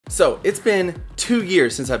So it's been 2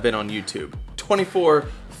 years since I've been on YouTube. 24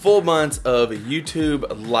 full months of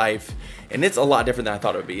YouTube life, and it's a lot different than I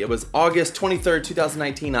thought it would be. It was August 23rd,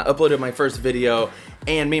 2019. I uploaded my first video,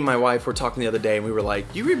 and me and my wife were talking the other day, and we were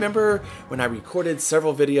like, you remember when I recorded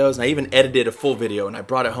several videos, and I even edited a full video, and I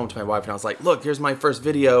brought it home to my wife, and I was like, look, here's my first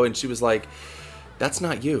video, and she was like, that's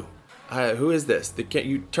not you. Who is this?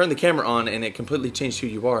 You turn the camera on, and it completely changed who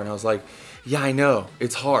you are, and I was like, yeah, I know,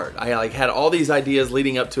 it's hard. I had all these ideas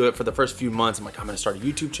leading up to it for the first few months. I'm like, I'm gonna start a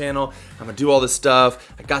YouTube channel, I'm gonna do all this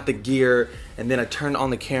stuff, I got the gear, and then I turned on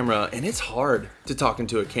the camera, and it's hard to talk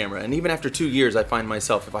into a camera. And even after 2 years, I find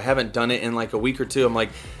myself, if I haven't done it in like a week or two, I'm like,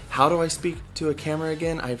 how do I speak to a camera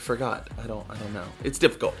again? I forgot, I don't know. It's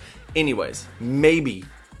difficult. Anyways, maybe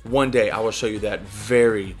one day I will show you that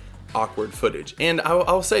very awkward footage, and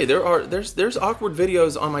I'll say there's awkward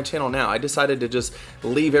videos on my channel now. I decided to just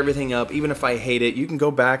leave everything up, even if I hate it. You can go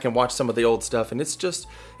back and watch some of the old stuff, and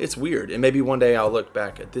it's weird, and maybe one day I'll look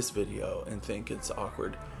back at this video and think it's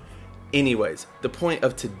awkward. Anyways, the point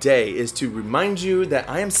of today is to remind you that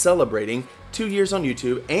I am celebrating 2 years on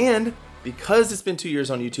YouTube, and because it's been 2 years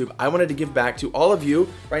on YouTube, I wanted to give back to all of you.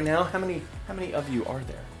 Right now, how many of you are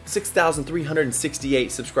there?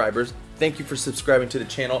 6,368 subscribers. Thank you for subscribing to the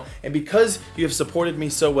channel. And because you have supported me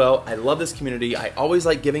so well, I love this community. I always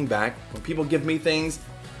like giving back. When people give me things,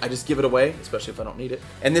 I just give it away, especially if I don't need it.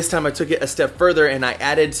 And this time I took it a step further and I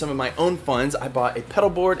added some of my own funds. I bought a pedal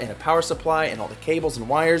board and a power supply and all the cables and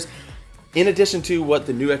wires, in addition to what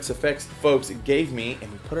the new XFX folks gave me,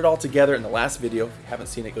 and we put it all together in the last video. If you haven't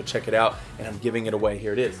seen it, go check it out, and I'm giving it away.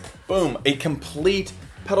 Here it is. Boom, a complete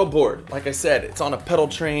pedal board. Like I said, it's on a Pedal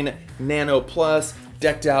Train Nano Plus,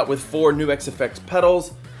 decked out with 4 new XFX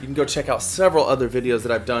pedals. You can go check out several other videos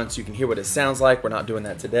that I've done so you can hear what it sounds like. We're not doing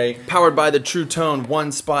that today. Powered by the True Tone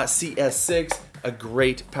One Spot CS6, a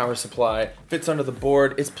great power supply. Fits under the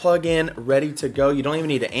board. It's plug-in, ready to go. You don't even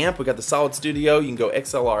need an amp. We got the solid studio. You can go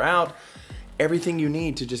XLR out. Everything you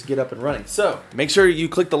need to just get up and running. So make sure you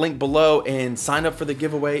click the link below and sign up for the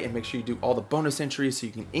giveaway, and make sure you do all the bonus entries so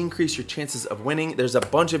you can increase your chances of winning. There's a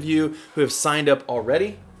bunch of you who have signed up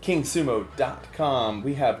already. KingSumo.com.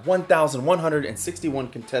 We have 1,161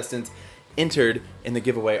 contestants entered in the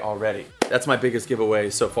giveaway already. That's my biggest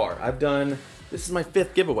giveaway so far. This is my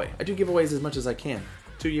 5th giveaway. I do giveaways as much as I can.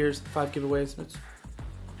 2 years, 5 giveaways.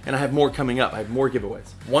 And I have more coming up. I have more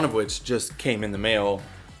giveaways. One of which just came in the mail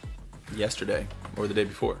yesterday or the day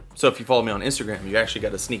before. So if you follow me on Instagram, you actually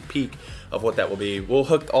got a sneak peek of what that will be. We'll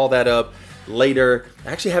hook all that up later.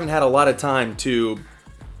 I actually haven't had a lot of time to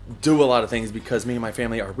do a lot of things because me and my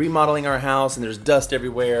family are remodeling our house and there's dust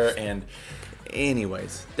everywhere. And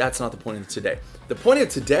anyways, that's not the point of today. The point of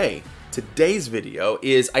today's video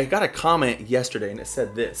is I got a comment yesterday and it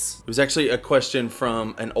said this. It was actually a question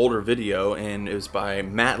from an older video and it was by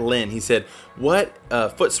Matt Lynn. He said, what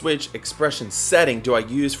foot switch expression setting do I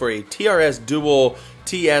use for a TRS dual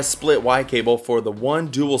TS split Y cable for the one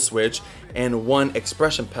dual switch and one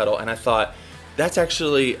expression pedal? And I thought, that's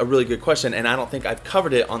actually a really good question, and I don't think I've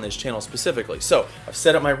covered it on this channel specifically. So I've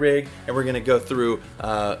set up my rig, and we're gonna go through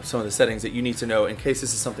some of the settings that you need to know in case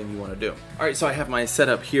this is something you wanna do. All right, so I have my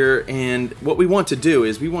setup here, and what we want to do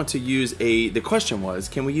is we want to use the question was,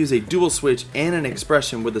 can we use a dual switch and an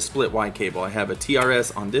expression with a split Y cable? I have a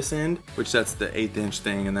TRS on this end, which that's the 1/8 inch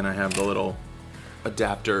thing, and then I have the little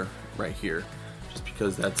adapter right here, just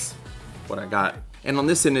because that's what I got. And on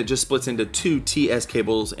this end, it just splits into 2 TS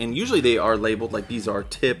cables, and usually they are labeled like these are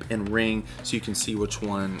tip and ring, so you can see which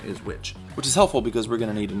one is which is helpful because we're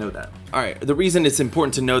gonna need to know that. All right, the reason it's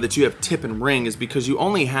important to know that you have tip and ring is because you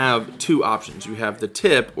only have 2 options. You have the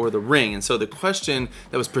tip or the ring, and so the question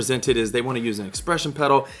that was presented is they wanna use an expression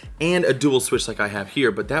pedal and a dual switch like I have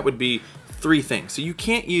here, but that would be 3 things. So you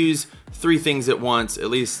can't use 3 things at once, at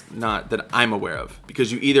least not that I'm aware of,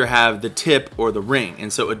 because you either have the tip or the ring.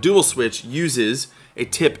 And so a dual switch uses a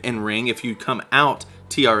tip and ring. If you come out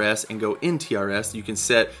TRS and go in TRS, you can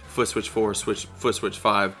set foot switch 4, foot switch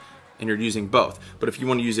 5, and you're using both. But if you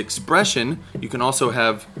want to use expression, you can also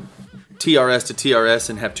have TRS to TRS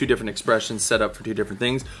and have 2 different expressions set up for 2 different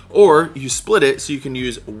things, or you split it so you can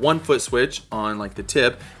use 1 foot switch on like the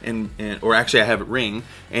tip or actually I have it ring,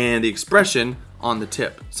 and the expression on the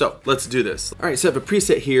tip. So let's do this. All right, so I have a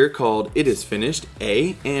preset here called It Is Finished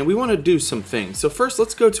A, and we want to do some things. So first,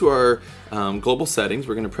 let's go to our global settings.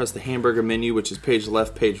 We're going to press the hamburger menu, which is page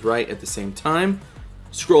left, page right at the same time.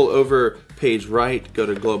 Scroll over page right, go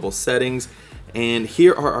to global settings, and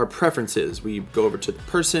here are our preferences. We go over to the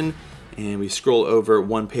person, and we scroll over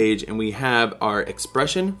 1 page, and we have our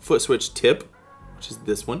expression foot switch tip, which is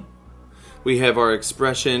this one. We have our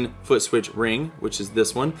expression foot switch ring, which is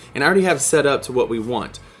this one, and I already have set up to what we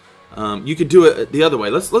want. You could do it the other way.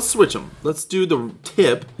 Let's switch them. Let's do the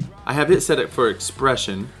tip. I have it set up for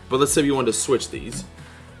expression, but let's say you wanted to switch these,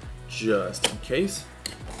 just in case.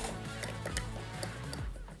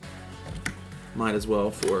 Might as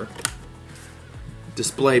well for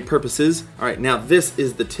display purposes. All right, now this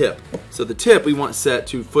is the tip. So the tip we want set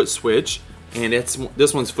to foot switch, and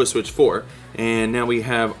this one's foot switch 4. And now we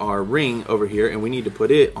have our ring over here, and we need to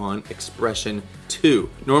put it on expression 2.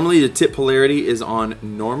 Normally the tip polarity is on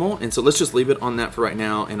normal, and so let's just leave it on that for right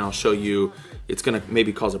now, and I'll show you. It's gonna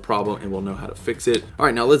maybe cause a problem and we'll know how to fix it. All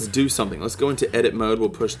right, now let's do something. Let's go into edit mode. We'll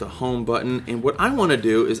push the home button, and what I wanna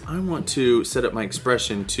do is I want to set up my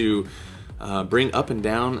expression to bring up and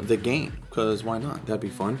down the gain, because why not? That'd be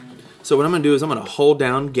fun. So what I'm gonna do is I'm gonna hold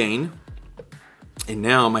down gain, and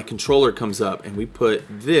now my controller comes up, and we put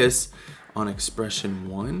this on expression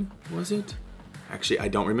 1, was it? Actually, I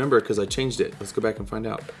don't remember because I changed it. Let's go back and find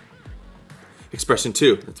out. Expression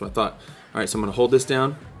 2, that's what I thought. All right, so I'm gonna hold this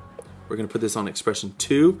down. We're gonna put this on expression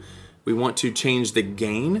 2. We want to change the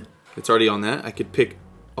gain. It's already on that. I could pick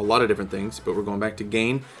a lot of different things, but we're going back to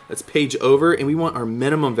gain. Let's page over, and we want our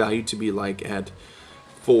minimum value to be like at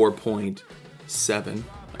 4.7.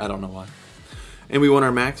 I don't know why. And we want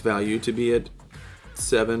our max value to be at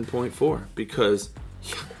 7.4 because,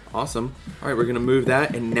 yeah, awesome. All right, we're gonna move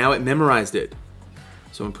that, and now it memorized it.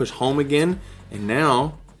 So I'm gonna push home again, and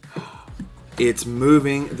now it's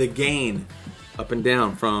moving the gain up and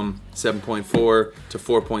down from 7.4 to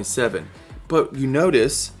 4.7. But you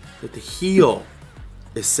notice that the heel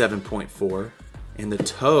is 7.4 and the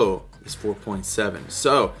toe is 4.7.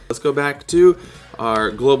 So let's go back to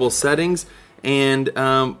our global settings, and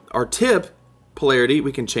our tip polarity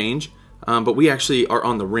we can change. But we actually are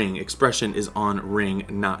on the ring. Expression is on ring,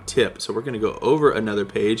 not tip. So we're gonna go over another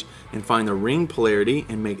page and find the ring polarity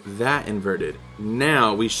and make that inverted.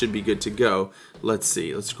 Now we should be good to go. Let's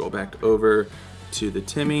see, let's scroll back over to the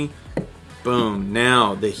Timmy. Boom,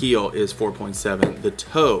 now the heel is 4.7, the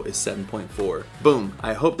toe is 7.4. Boom,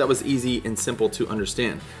 I hope that was easy and simple to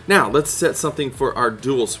understand. Now let's set something for our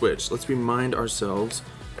dual switch. Let's remind ourselves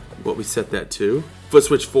what we set that to. Foot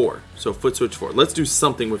switch 4. So foot switch 4. Let's do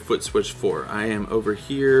something with foot switch 4. I am over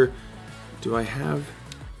here. Do I have?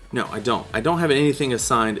 No, I don't. I don't have anything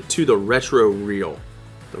assigned to the retro reel.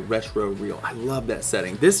 The retro reel. I love that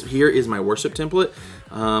setting. This here is my worship template.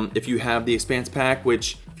 If you have the Expanse Pack,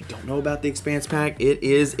 which if you don't know about the Expanse Pack, it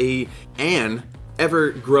is an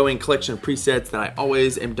ever-growing collection of presets that I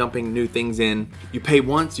always am dumping new things in. You pay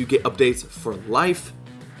once, you get updates for life.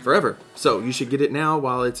 Forever. So you should get it now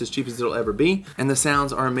while it's as cheap as it'll ever be. And the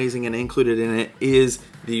sounds are amazing, and included in it is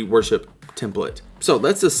the worship template. So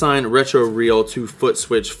let's assign retro reel to foot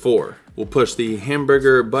switch 4. We'll push the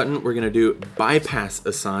hamburger button. We're gonna do bypass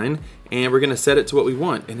assign, and we're gonna set it to what we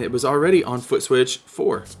want. And it was already on foot switch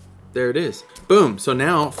 4. There it is. Boom. So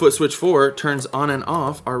now foot switch 4 turns on and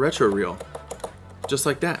off our retro reel. Just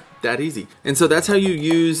like that. That easy. And so that's how you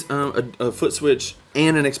use a foot switch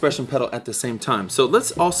and an expression pedal at the same time. So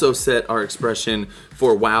let's also set our expression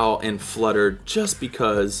for wow and flutter, just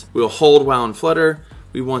because we'll hold wow and flutter.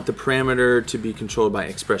 We want the parameter to be controlled by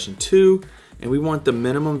expression 2, and we want the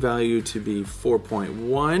minimum value to be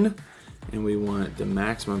 4.1, and we want the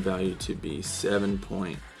maximum value to be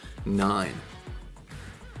 7.9.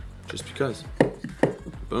 Just because.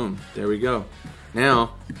 Boom, there we go.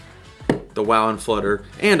 Now, the wow and flutter,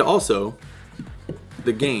 and also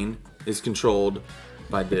the gain is controlled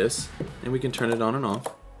by this, and we can turn it on and off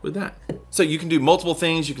with that. So you can do multiple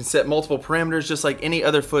things, you can set multiple parameters just like any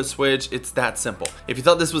other foot switch. It's that simple. If you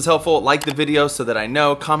thought this was helpful, like the video so that I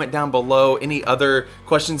know. Comment down below any other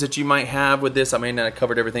questions that you might have with this. I may not have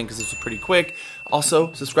covered everything because this was pretty quick.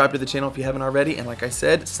 Also, subscribe to the channel if you haven't already, and like I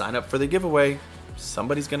said, sign up for the giveaway.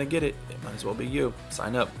 Somebody's gonna get it. It might as well be you.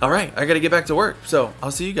 Sign up. All right, I gotta get back to work. So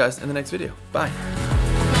I'll see you guys in the next video. Bye.